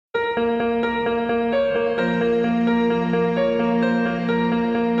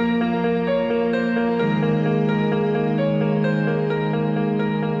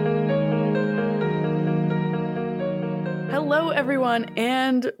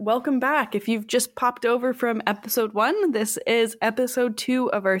and welcome back. If you've just popped over from episode 1, this is episode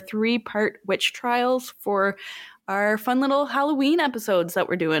 2 of our 3-part witch trials for our fun little Halloween episodes that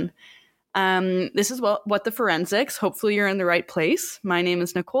we're doing. This is What the Forensics. Hopefully you're in the right place. My name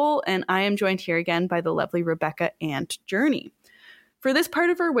is Nicole, and I am joined here again by the lovely Rebecca and Journey. For this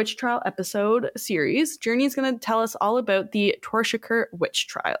part of our witch trial episode series, Journey is going to tell us all about the Torsåker witch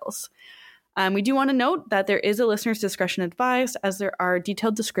trials. We do want to note that there is a listener's discretion advised, as there are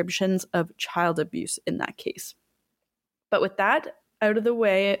detailed descriptions of child abuse in that case. But with that out of the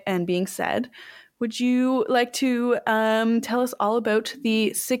way and being said, would you like to tell us all about the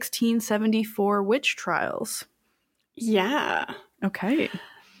 1674 witch trials? Yeah. Okay.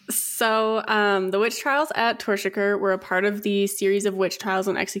 So the witch trials at Torsåker were a part of the series of witch trials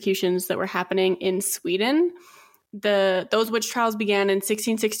and executions that were happening in Sweden. Those witch trials began in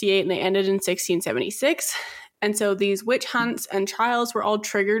 1668 and they ended in 1676. And so these witch hunts and trials were all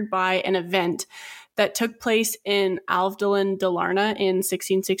triggered by an event that took place in Älvdalen, Dalarna in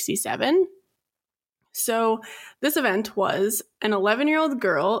 1667. So this event was an 11-year-old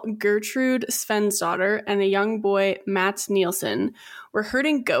girl, Gertrude Svensdotter, and a young boy, Mats Nielsen, were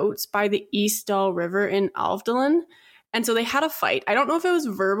herding goats by the Isdal River in Älvdalen. And so they had a fight. I don't know if it was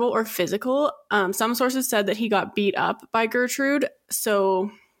verbal or physical. Some sources said that he got beat up by Gertrude. So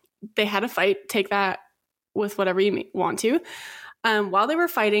they had a fight. Take that with whatever you want to. While they were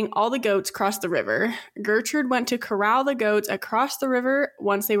fighting, all the goats crossed the river. Gertrude went to corral the goats across the river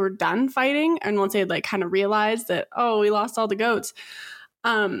once they were done fighting and once they had kind of realized that, oh, we lost all the goats.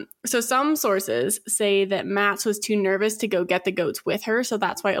 So some sources say that Mats was too nervous to go get the goats with her, so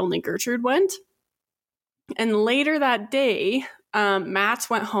that's why only Gertrude went. And later that day, Mats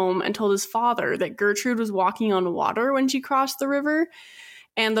went home and told his father that Gertrude was walking on water when she crossed the river.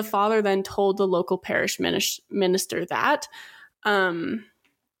 And the father then told the local parish minister that.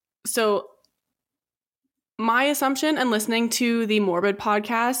 So my assumption, and listening to the Morbid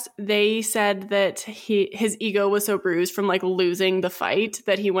podcast, they said that his ego was so bruised from losing the fight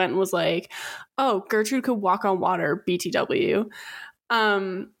that he went and was like, oh, Gertrude could walk on water, BTW.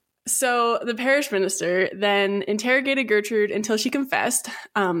 So the parish minister then interrogated Gertrude until she confessed,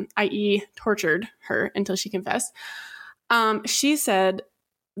 i.e. tortured her until she confessed. She said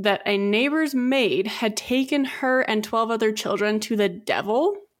that a neighbor's maid had taken her and 12 other children to the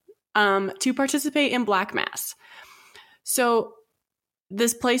devil to participate in Black Mass. So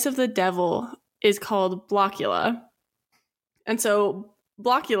this place of the devil is called Blockula. And so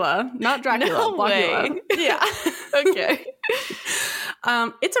Blockula, not Dracula, No Blockula. way. Yeah. Okay.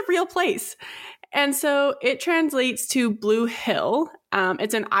 It's a real place. And so it translates to Blue Hill.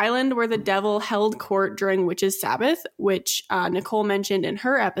 It's an island where the devil held court during Witches' Sabbath, which Nicole mentioned in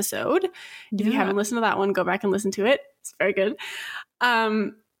her episode. If you haven't listened to that one, go back and listen to it. It's very good.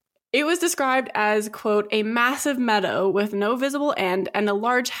 It was described as, quote, a massive meadow with no visible end and a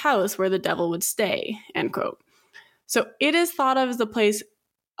large house where the devil would stay, end quote. So it is thought of as the place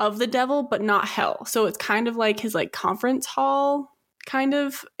of the devil, but not hell. So it's kind of like his conference hall kind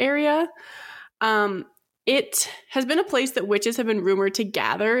of area. It has been a place that witches have been rumored to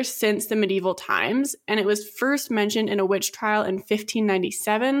gather since the medieval times, and it was first mentioned in a witch trial in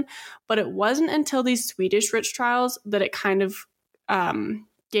 1597, but it wasn't until these Swedish witch trials that it kind of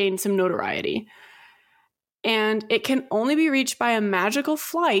gained some notoriety. And it can only be reached by a magical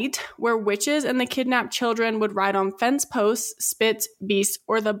flight where witches and the kidnapped children would ride on fence posts, spits, beasts,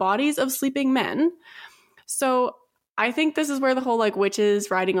 or the bodies of sleeping men. So I think this is where the whole witches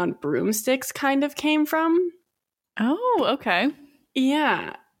riding on broomsticks kind of came from. Oh, okay.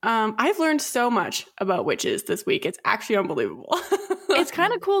 Yeah. I've learned so much about witches this week. It's actually unbelievable. It's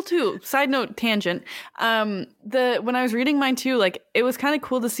kind of cool too. Side note, tangent. When I was reading mine too, it was kind of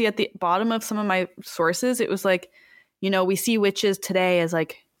cool to see at the bottom of some of my sources, it was we see witches today as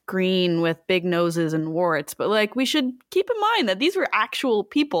green with big noses and warts, but we should keep in mind that these were actual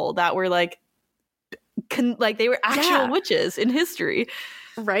people that were they were actual witches in history.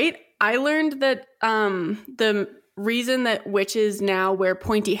 Right? I learned that the reason that witches now wear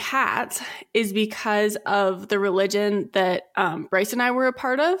pointy hats is because of the religion that Bryce and I were a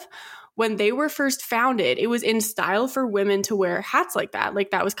part of. When they were first founded, it was in style for women to wear hats like that.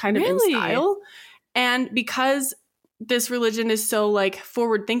 That was kind of in style. And because this religion is so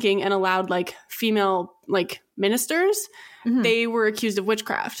forward thinking and allowed female ministers, they were accused of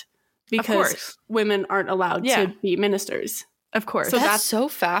witchcraft. Because women aren't allowed to be ministers. Of course. So that's so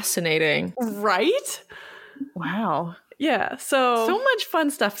fascinating. Right? Wow. Yeah. So much fun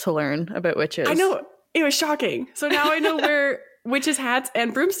stuff to learn about witches. I know. It was shocking. So now I know where witches' hats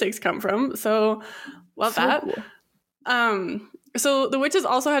and broomsticks come from. So love that. Cool. So the witches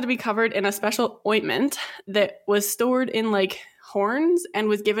also had to be covered in a special ointment that was stored in like horns and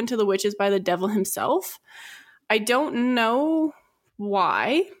was given to the witches by the devil himself. I don't know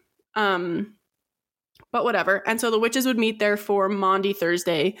why, but whatever. And so the witches would meet there for Maundy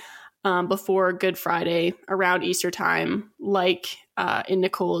Thursday before Good Friday around Easter time, like in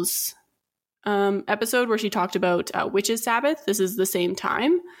Nicole's episode where she talked about Witches' Sabbath. This is the same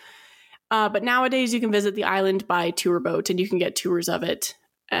time. But nowadays you can visit the island by tour boat and you can get tours of it.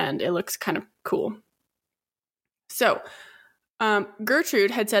 And it looks kind of cool. So Gertrude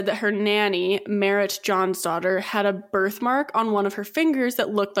had said that her nanny, Merritt John's daughter, had a birthmark on one of her fingers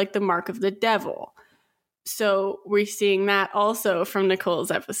that looked like the mark of the devil. So we're seeing that also from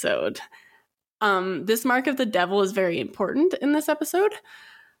Nicole's episode. This mark of the devil is very important in this episode.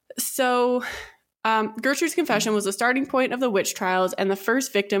 So Gertrude's confession was the starting point of the witch trials, and the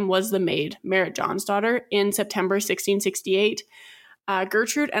first victim was the maid, Merritt John's daughter, in September 1668.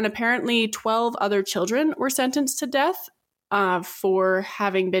 Gertrude and apparently 12 other children were sentenced to death for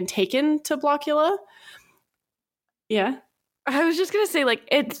having been taken to Blockula. Yeah. I was just going to say, like,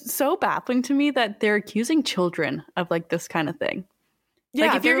 it's so baffling to me that they're accusing children of, like, this kind of thing. Yeah,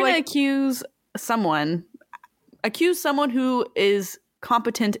 like, if you're going to accuse someone who is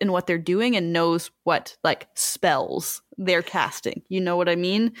competent in what they're doing and knows what, like, spells they're casting. You know what I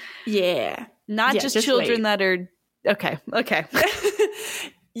mean? Yeah. Not just children that are... Okay.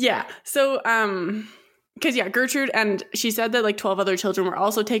 Yeah. So, because, Gertrude, and she said that, like, 12 other children were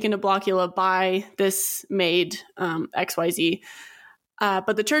also taken to Blockula by this maid, XYZ.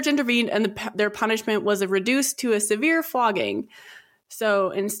 But the church intervened, and their punishment was reduced to a severe flogging. So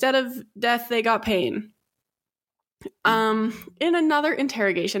instead of death, they got pain. In another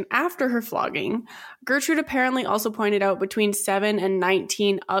interrogation after her flogging, Gertrude apparently also pointed out between 7 and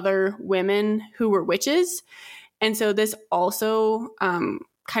 19 other women who were witches. And so this also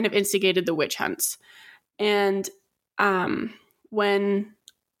kind of instigated the witch hunts. And when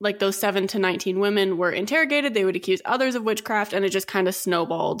like those 7 to 19 women were interrogated, they would accuse others of witchcraft, and it just kind of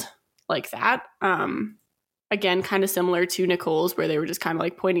snowballed like that. Again, kind of similar to Nicole's, where they were just kind of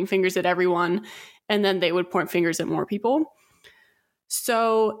like pointing fingers at everyone, and then they would point fingers at more people.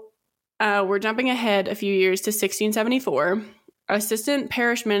 So we're jumping ahead a few years to 1674. Assistant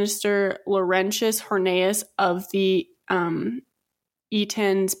Parish Minister Laurentius Horneus of the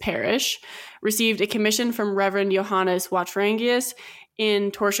Eatons Parish received a commission from Reverend Johannes Wachtrangius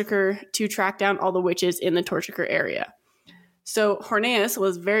in Torsåker to track down all the witches in the Torsåker area. So Horneus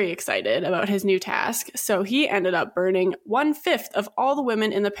was very excited about his new task, so he ended up burning 1/5 of all the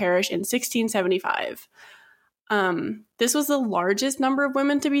women in the parish in 1675. This was the largest number of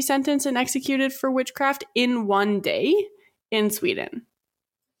women to be sentenced and executed for witchcraft in one day in Sweden.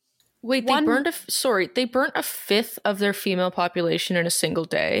 Wait, they burnt 1/5 of their female population in a single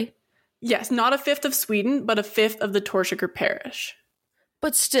day? Yes, not 1/5 of Sweden, but 1/5 of the Torsåker parish.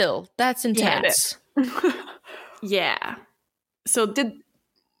 But still, that's intense. Yeah. So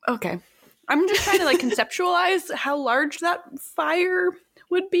okay. I'm just trying to like conceptualize how large that fire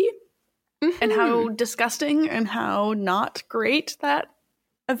would be and how disgusting and how not great that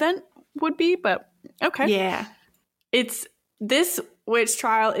event would be, but okay. Yeah. This witch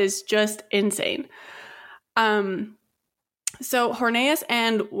trial is just insane. So Horneus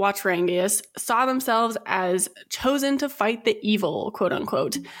and Wachtrangius saw themselves as chosen to fight the evil, quote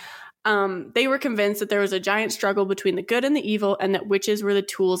unquote. They were convinced that there was a giant struggle between the good and the evil, and that witches were the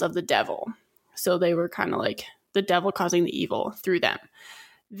tools of the devil. So they were kind of like the devil causing the evil through them.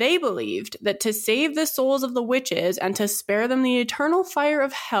 They believed that to save the souls of the witches and to spare them the eternal fire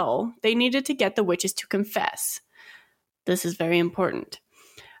of hell, they needed to get the witches to confess. This is very important.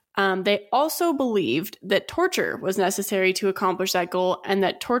 They also believed that torture was necessary to accomplish that goal, and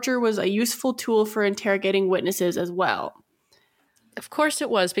that torture was a useful tool for interrogating witnesses as well. Of course it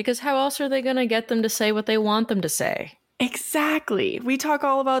was, because how else are they going to get them to say what they want them to say? Exactly. We talk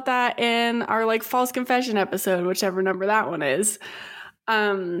all about that in our like false confession episode, whichever number that one is.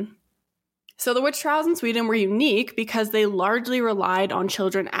 So the witch trials in Sweden were unique because they largely relied on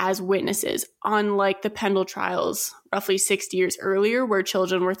children as witnesses, unlike the Pendle trials roughly 60 years earlier, where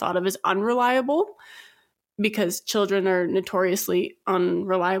children were thought of as unreliable because children are notoriously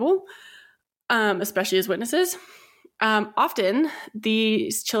unreliable, especially as witnesses. Often,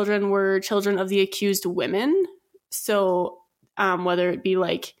 these children were children of the accused women. So whether it be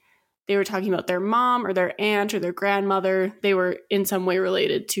like they were talking about their mom or their aunt or their grandmother, they were in some way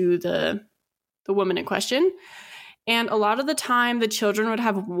related to the woman in question. And a lot of the time, the children would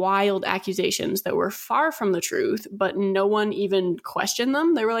have wild accusations that were far from the truth, but no one even questioned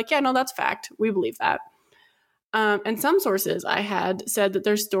them. They were like, yeah, no, that's fact. We believe that. And some sources I had said that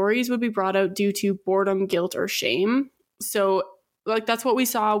their stories would be brought out due to boredom, guilt, or shame. So, like, that's what we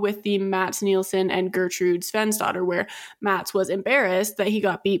saw with the Mats Nielsen and Gertrude Svensdotter, where Mats was embarrassed that he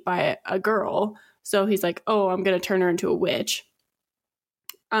got beat by a girl. So he's like, oh, I'm going to turn her into a witch.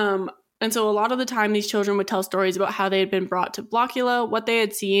 And so a lot of the time, these children would tell stories about how they had been brought to Blockula, what they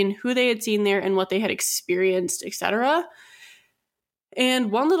had seen, who they had seen there, and what they had experienced, etc.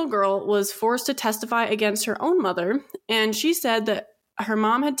 And one little girl was forced to testify against her own mother, and she said that her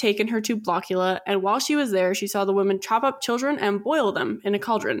mom had taken her to Blockula, and while she was there, she saw the women chop up children and boil them in a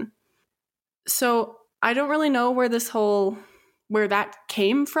cauldron. So I don't really know where that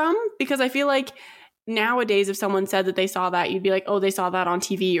came from, because I feel like nowadays if someone said that they saw that, you'd be like, oh, they saw that on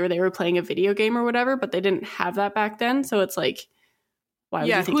TV or they were playing a video game or whatever, but they didn't have that back then. So it's like, why would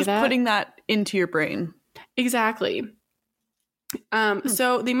you think of that? Who's putting that into your brain? Exactly.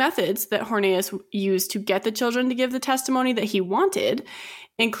 So the methods that Horneus used to get the children to give the testimony that he wanted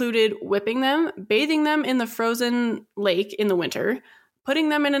included whipping them, bathing them in the frozen lake in the winter, putting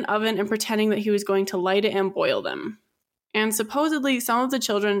them in an oven and pretending that he was going to light it and boil them. And supposedly some of the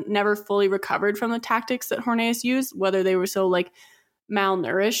children never fully recovered from the tactics that Horneus used, whether they were so like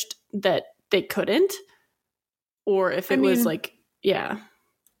malnourished that they couldn't, or if it was like, yeah.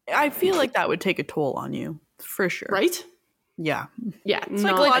 I feel like that would take a toll on you, for sure. Right? Yeah. Yeah.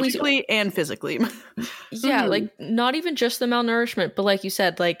 Psychologically and physically. Yeah, like not even just the malnourishment, but like you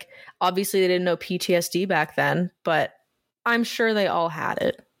said, like obviously they didn't know PTSD back then, but I'm sure they all had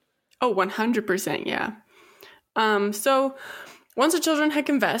it. Oh, 100%, yeah. So once the children had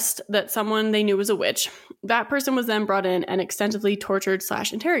confessed that someone they knew was a witch, that person was then brought in and extensively tortured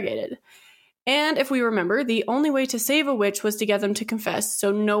 / interrogated. And if we remember, the only way to save a witch was to get them to confess,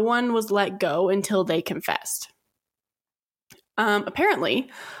 so no one was let go until they confessed. Apparently,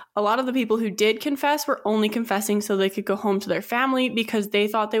 a lot of the people who did confess were only confessing so they could go home to their family because they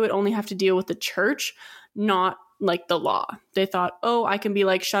thought they would only have to deal with the church, not like the law. They thought, oh, I can be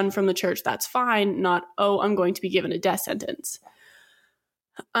like shunned from the church, that's fine, not, oh, I'm going to be given a death sentence.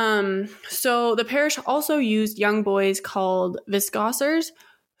 So the parish also used young boys called viscosers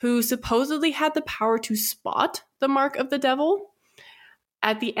who supposedly had the power to spot the mark of the devil.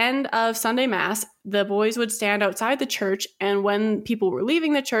 At the end of Sunday Mass, the boys would stand outside the church, and when people were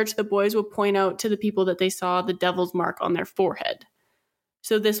leaving the church, the boys would point out to the people that they saw the devil's mark on their forehead.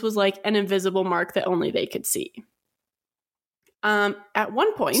 So this was like an invisible mark that only they could see. At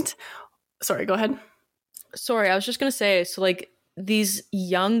one point, sorry, go ahead. Sorry, I was just going to say, so like these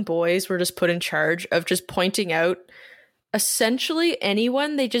young boys were just put in charge of just pointing out essentially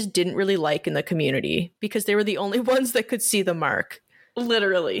anyone they just didn't really like in the community because they were the only ones that could see the mark.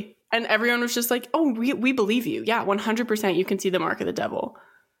 Literally. And everyone was just like, oh, we believe you. Yeah, 100% you can see the mark of the devil.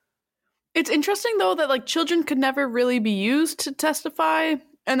 It's interesting, though, that like children could never really be used to testify.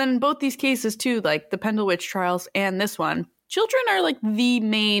 And then in both these cases, too, like the Pendle Witch trials and this one, children are like the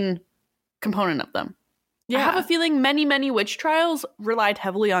main component of them. Yeah. I have a feeling many, many witch trials relied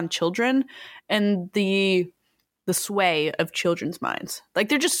heavily on children and the sway of children's minds. Like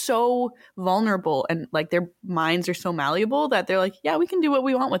they're just so vulnerable and like their minds are so malleable that they're like, yeah, we can do what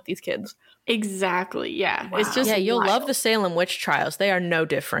we want with these kids. Exactly. Yeah. Wow. It's just you'll love the Salem witch trials. They are no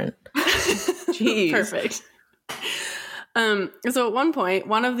different. Jeez. Perfect. So at one point,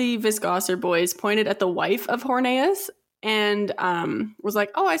 one of the Viscoser boys pointed at the wife of Horneus and was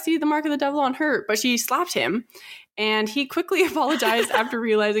like, oh, I see the mark of the devil on her. But she slapped him. And he quickly apologized after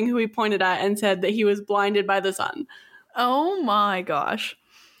realizing who he pointed at and said that he was blinded by the sun. Oh my gosh.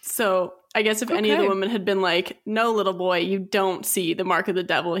 So I guess if any of the women had been like, no, little boy, you don't see the mark of the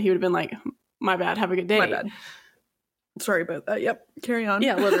devil, he would have been like, my bad, have a good day. My bad. Sorry about that. Yep. Carry on.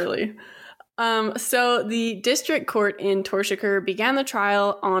 Yeah, literally. So the district court in Torsåker began the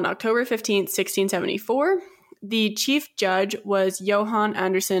trial on October 15th, 1674. The chief judge was Johan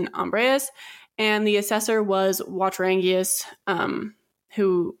Andersson Ambreas, and the assessor was Watrangius,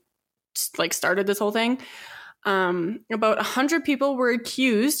 who like started this whole thing. About 100 people were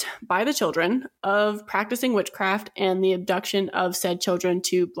accused by the children of practicing witchcraft and the abduction of said children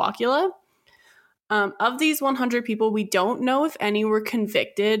to Blockula. Of these 100 people, we don't know if any were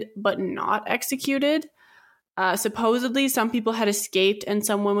convicted but not executed. Supposedly, some people had escaped and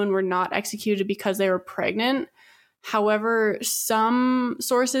some women were not executed because they were pregnant. However, some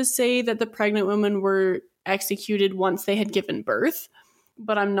sources say that the pregnant women were executed once they had given birth,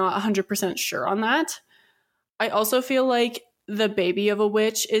 but I'm not 100% sure on that. I also feel like the baby of a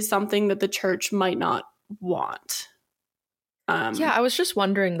witch is something that the church might not want. Yeah, I was just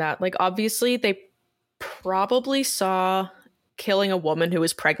wondering that. Like, obviously, they probably saw killing a woman who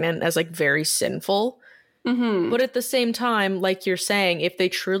was pregnant as, like, very sinful. Mm-hmm. But at the same time, like you're saying, if they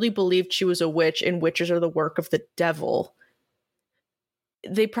truly believed she was a witch and witches are the work of the devil,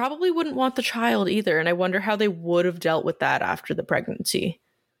 they probably wouldn't want the child either. And I wonder how they would have dealt with that after the pregnancy.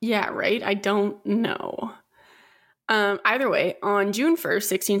 Yeah, right? I don't know. Either way, on June 1st,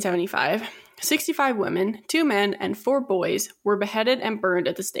 1675, 65 women, 2 men, and 4 boys were beheaded and burned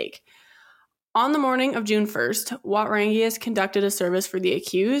at the stake. On the morning of June 1st, Warangius conducted a service for the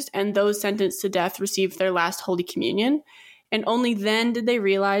accused, and those sentenced to death received their last Holy Communion, and only then did they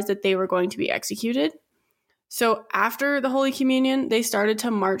realize that they were going to be executed. So after the Holy Communion, they started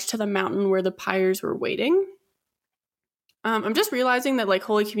to march to the mountain where the pyres were waiting. I'm just realizing that like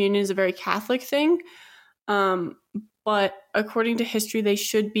Holy Communion is a very Catholic thing, but according to history, they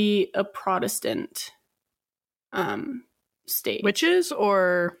should be a Protestant state. Witches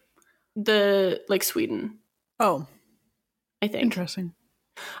or like Sweden, oh, I think. interesting.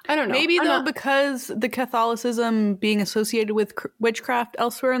 I don't know. Maybe though, because the Catholicism being associated with witchcraft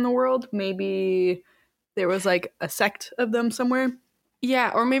elsewhere in the world, maybe there was like a sect of them somewhere.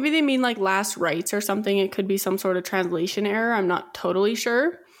 Yeah, or maybe they mean like last rites or something. It could be some sort of translation error. I'm not totally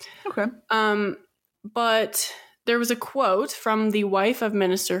sure. Okay. But there was a quote from the wife of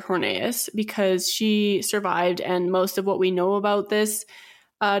Minister Horneus because she survived, and most of what we know about this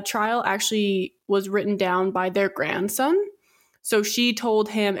trial actually was written down by their grandson. So she told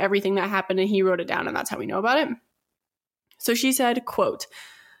him everything that happened and he wrote it down, and that's how we know about it. So she said, quote,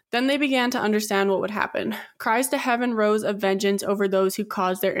 "Then they began to understand what would happen. Cries to heaven rose of vengeance over those who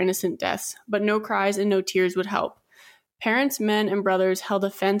caused their innocent deaths, but no cries and no tears would help. Parents, men, and brothers held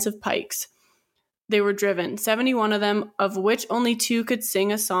a fence of pikes. They were driven, 71 of them, of which only 2 could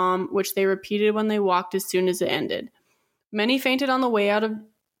sing a psalm, which they repeated when they walked as soon as it ended. Many fainted on the way out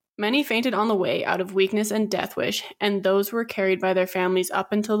of weakness and death wish, and those were carried by their families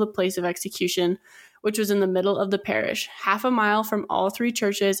up until the place of execution, which was in the middle of the parish, 1/2 a mile from all 3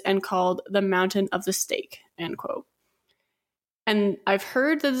 churches, and called the Mountain of the Stake," end quote. And I've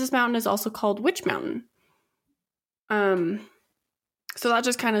heard that this mountain is also called Witch Mountain. So that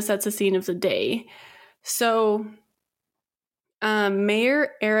just kind of sets the scene of the day. So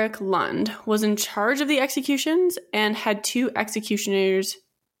Mayor Eric Lund was in charge of the executions and had 2 executioners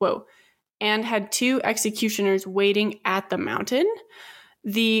waiting at the mountain.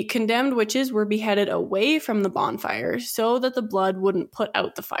 The condemned witches were beheaded away from the bonfire so that the blood wouldn't put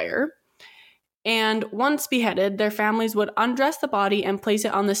out the fire. And once beheaded, their families would undress the body and place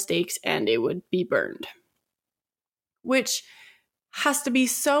it on the stakes, and it would be burned. Which has to be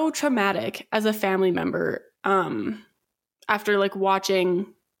so traumatic as a family member, after like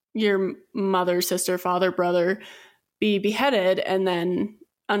watching your mother, sister, father, brother be beheaded and then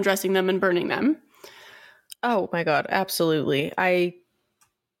undressing them and burning them. Oh my God, absolutely. I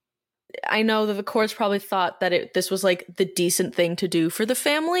know that the courts probably thought that this was like the decent thing to do for the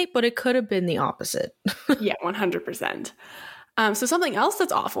family, but it could have been the opposite. Yeah, 100%. So something else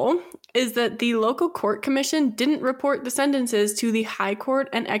that's awful is that the local court commission didn't report the sentences to the high court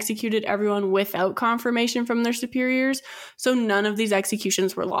and executed everyone without confirmation from their superiors. So none of these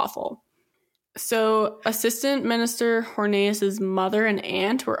executions were lawful. So Assistant Minister Horneus's mother and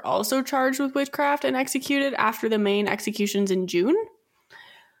aunt were also charged with witchcraft and executed after the main executions in June,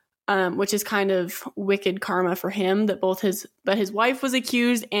 which is kind of wicked karma for him that his wife was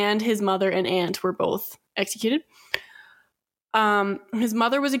accused and his mother and aunt were both executed. His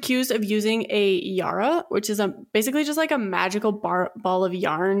mother was accused of using a yara, which is basically just like a magical ball of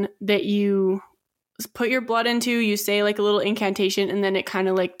yarn that you put your blood into. You say like a little incantation, and then it kind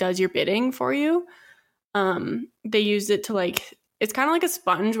of like does your bidding for you. They used it to like, it's kind of like a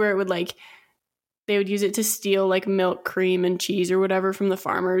sponge where it would like, they would use it to steal like milk, cream, and cheese or whatever from the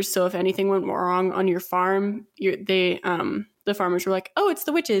farmers. So if anything went wrong on your farm, the farmers were like, "Oh, it's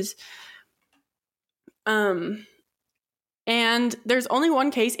the witches." And there's only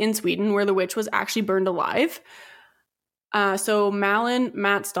one case in Sweden where the witch was actually burned alive. So Malin,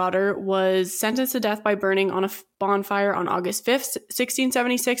 Matt's daughter, was sentenced to death by burning on a bonfire on August 5th,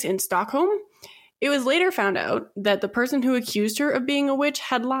 1676 in Stockholm. It was later found out that the person who accused her of being a witch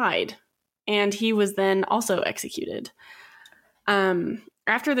had lied, and he was then also executed.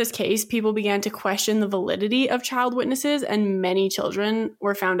 After this case, people began to question the validity of child witnesses, and many children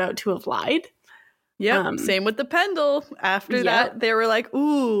were found out to have lied. Yep, same with the Pendle. After that, they were like,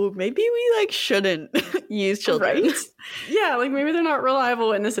 "Ooh, maybe we like shouldn't use children." Right? Yeah, like maybe they're not reliable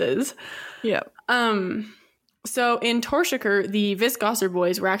witnesses. Yeah. So in Torsåker, the Visgosser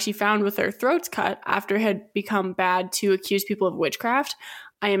boys were actually found with their throats cut after it had become bad to accuse people of witchcraft.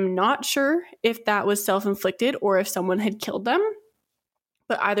 I am not sure if that was self-inflicted or if someone had killed them.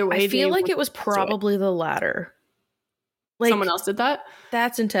 But either way, I feel like it was probably the latter. Like, someone else did that?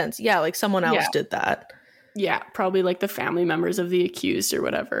 That's intense. Yeah, like someone else did that. Yeah, probably like the family members of the accused or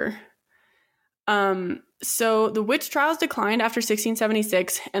whatever. So the witch trials declined after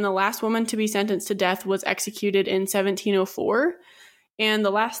 1676, and the last woman to be sentenced to death was executed in 1704. And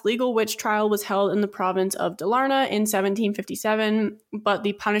the last legal witch trial was held in the province of Dalarna in 1757, but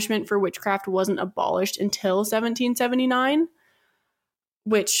the punishment for witchcraft wasn't abolished until 1779,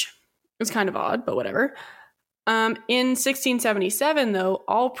 which is kind of odd, but whatever. In 1677, though,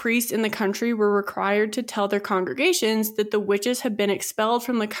 all priests in the country were required to tell their congregations that the witches had been expelled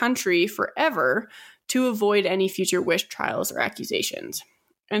from the country forever to avoid any future witch trials or accusations.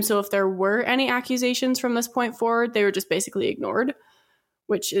 And so if there were any accusations from this point forward, they were just basically ignored,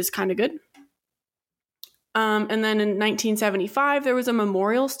 which is kind of good. And then in 1975, there was a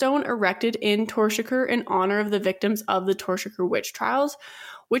memorial stone erected in Torsåker in honor of the victims of the Torsåker witch trials,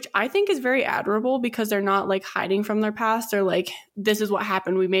 which I think is very admirable because they're not like hiding from their past. They're like, this is what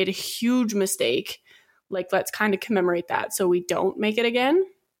happened. We made a huge mistake. Like, let's kind of commemorate that so we don't make it again.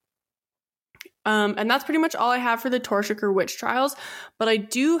 And that's pretty much all I have for the Torsåker witch trials. But I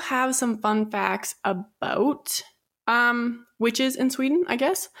do have some fun facts about witches in Sweden, I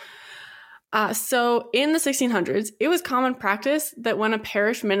guess. So in the 1600s, it was common practice that when a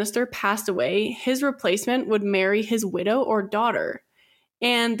parish minister passed away, his replacement would marry his widow or daughter.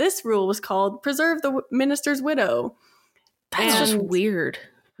 And this rule was called preserve the minister's widow. That's just weird.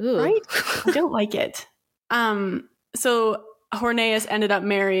 Ugh. Right? I don't like it. So Horneus ended up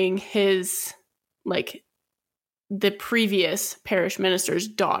marrying his, like, the previous parish minister's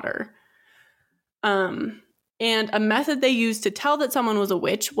daughter. And a method they used to tell that someone was a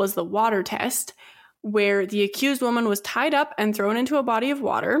witch was the water test, where the accused woman was tied up and thrown into a body of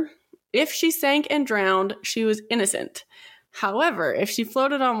water. If she sank and drowned, she was innocent. However, if she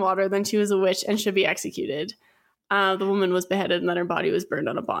floated on water, then she was a witch and should be executed. The woman was beheaded and then her body was burned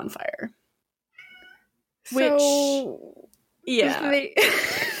on a bonfire. So, yeah.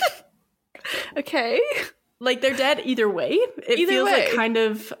 Okay. Like, they're dead either way. It feels like kind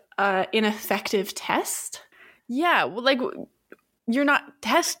of ineffective test. Yeah, well, like, you're not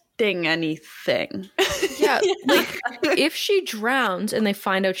testing anything. Yeah, like, if she drowns and they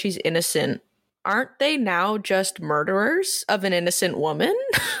find out she's innocent, aren't they now just murderers of an innocent woman?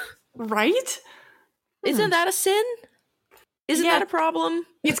 Right? Isn't that a sin? Isn't that a problem?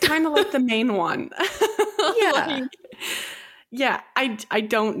 It's kind of like the main one. Yeah. I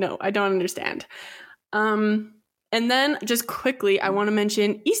don't know. I don't understand. And then just quickly, I want to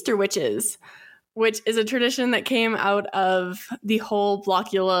mention Easter witches, which is a tradition that came out of the whole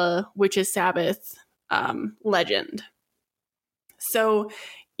Blockula Witches' Sabbath legend. So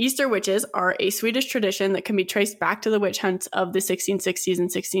Easter witches are a Swedish tradition that can be traced back to the witch hunts of the 1660s and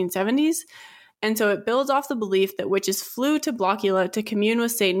 1670s. And so it builds off the belief that witches flew to Blockula to commune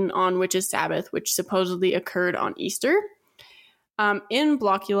with Satan on Witches' Sabbath, which supposedly occurred on Easter. In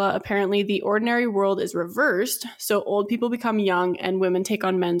Blockula, apparently the ordinary world is reversed, so old people become young and women take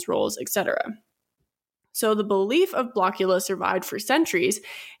on men's roles, etc. So the belief of Blockula survived for centuries,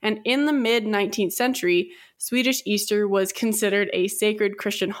 and in the mid-19th century, Swedish Easter was considered a sacred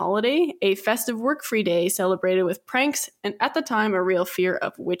Christian holiday, a festive work-free day celebrated with pranks, and at the time a real fear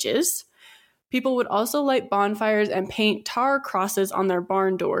of witches. People would also light bonfires and paint tar crosses on their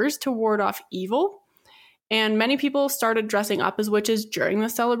barn doors to ward off evil. And many people started dressing up as witches during the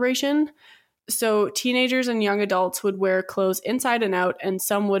celebration. So teenagers and young adults would wear clothes inside and out, and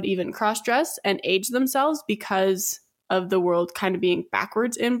some would even cross-dress and age themselves because of the world kind of being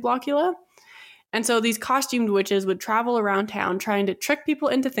backwards in Blockula. And so these costumed witches would travel around town trying to trick people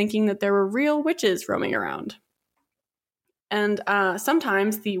into thinking that there were real witches roaming around. And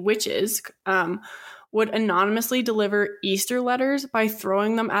sometimes the witches would anonymously deliver Easter letters by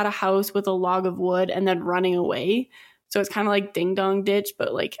throwing them at a house with a log of wood and then running away. So it's kind of like Ding Dong Ditch,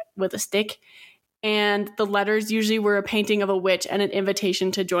 but like with a stick. And the letters usually were a painting of a witch and an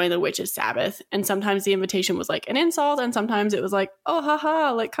invitation to join the witches' Sabbath. And sometimes the invitation was like an insult, and sometimes it was like, oh,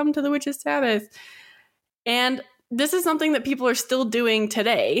 haha, like come to the witches' Sabbath. And this is something that people are still doing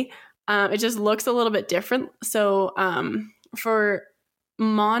today. It just looks a little bit different. So for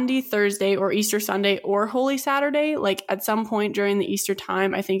Maundy Thursday or Easter Sunday or Holy Saturday, like at some point during the Easter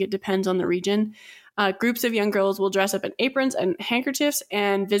time, I think it depends on the region, groups of young girls will dress up in aprons and handkerchiefs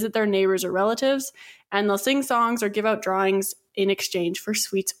and visit their neighbors or relatives, and they'll sing songs or give out drawings in exchange for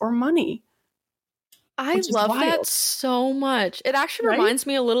sweets or money. I love that so much. It actually reminds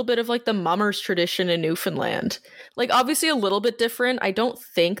me a little bit of like the mummers tradition in Newfoundland. Like obviously a little bit different. I don't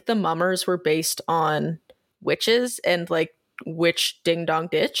think the mummers were based on witches and like witch ding dong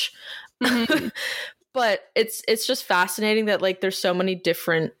ditch. Mm-hmm. But it's just fascinating that like there's so many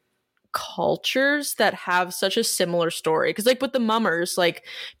different cultures that have such a similar story, because like with the mummers, like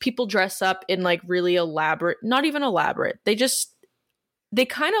people dress up in like really elaborate, not even elaborate, they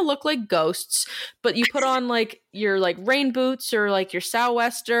kind of look like ghosts, but you put on like your like rain boots or like your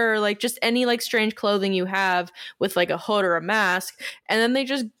sou'wester or like just any like strange clothing you have with like a hood or a mask, and then they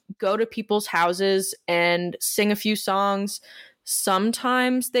just go to people's houses and sing a few songs.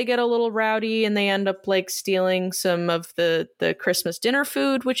 Sometimes they get a little rowdy and they end up like stealing some of the Christmas dinner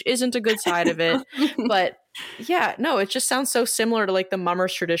food, which isn't a good side of it. But yeah, no, it just sounds so similar to like the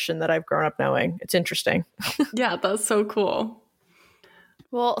mummers tradition that I've grown up knowing. It's interesting. Yeah, that's so cool.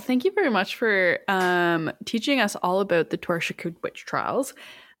 Well, thank you very much for teaching us all about the Torsåker witch trials.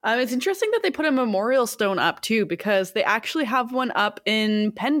 It's interesting that they put a memorial stone up too, because they actually have one up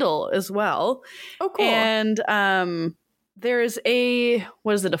in Pendle as well. Oh, cool. And there's a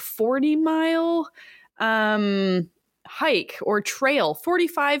 40-mile hike or trail,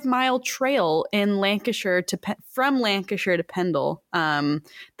 45-mile trail in Lancashire from Lancashire to Pendle,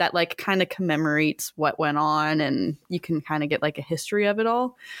 that like kind of commemorates what went on, and you can kind of get like a history of it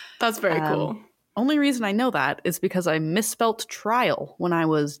all. That's very cool. Only reason I know that is because I misspelt trial when I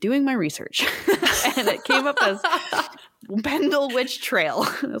was doing my research, and it came up as Pendle Witch Trail.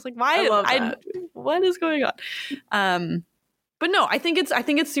 I was like, why? What is going on? But no, I think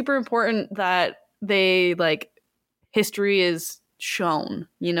it's super important that they like history is shown.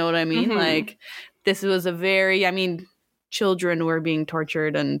 You know what I mean? Mm-hmm. Like this was children were being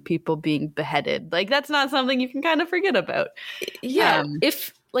tortured and people being beheaded. Like that's not something you can kind of forget about. Yeah.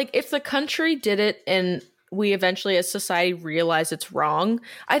 If the country did it and we eventually as society realize it's wrong,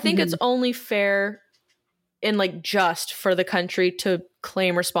 I think it's only fair and like just for the country to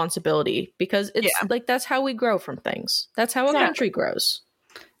claim responsibility, because it's like that's how we grow from things. That's how a country grows.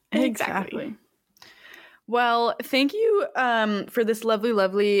 Exactly. Well, thank you for this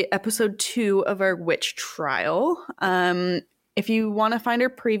lovely episode 2 of our witch trial. If you want to find our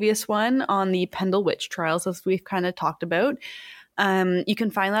previous one on the Pendle witch trials, as we've kind of talked about, you can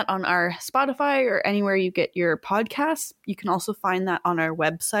find that on our Spotify or anywhere you get your podcasts. You can also find that on our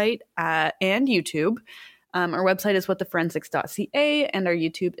website and YouTube. Our website is whattheforensics.ca and our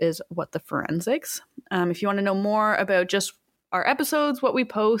YouTube is What the Forensics. If you want to know more about just our episodes, what we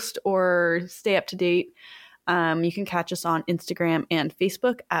post, or stay up to date, you can catch us on Instagram and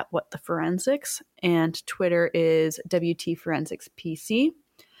Facebook at What the Forensics, and Twitter is WT Forensics PC.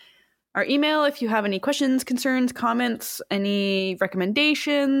 Our email, if you have any questions, concerns, comments, any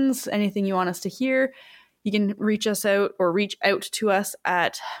recommendations, anything you want us to hear, you can reach out to us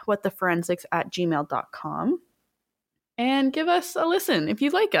at whattheforensics@gmail.com and give us a listen if you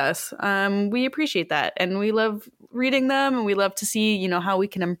like us. We appreciate that. And we love reading them, and we love to see, how we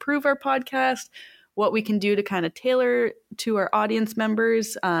can improve our podcast, what we can do to kind of tailor to our audience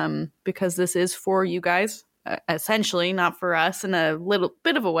members, because this is for you guys, essentially, not for us in a little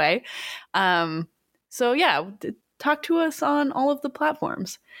bit of a way. So yeah, talk to us on all of the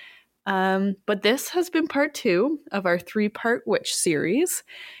platforms. But this has been part 2 of our 3-part witch series.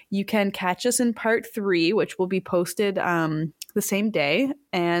 You can catch us in part 3, which will be posted the same day,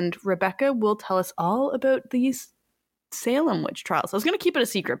 and Rebecca will tell us all about these Salem witch trials. I was going to keep it a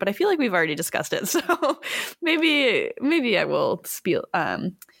secret, but I feel like we've already discussed it, so maybe I will spill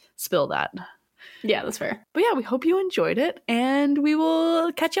that. Yeah, that's fair. But yeah, we hope you enjoyed it, and we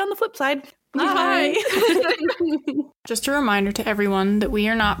will catch you on the flip side. Bye. Just a reminder to everyone that we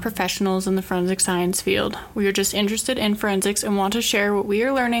are not professionals in the forensic science field. We are just interested in forensics and want to share what we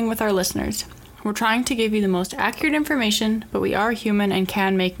are learning with our listeners. We're trying to give you the most accurate information, but we are human and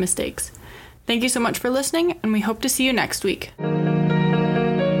can make mistakes. Thank you so much for listening, and we hope to see you next week.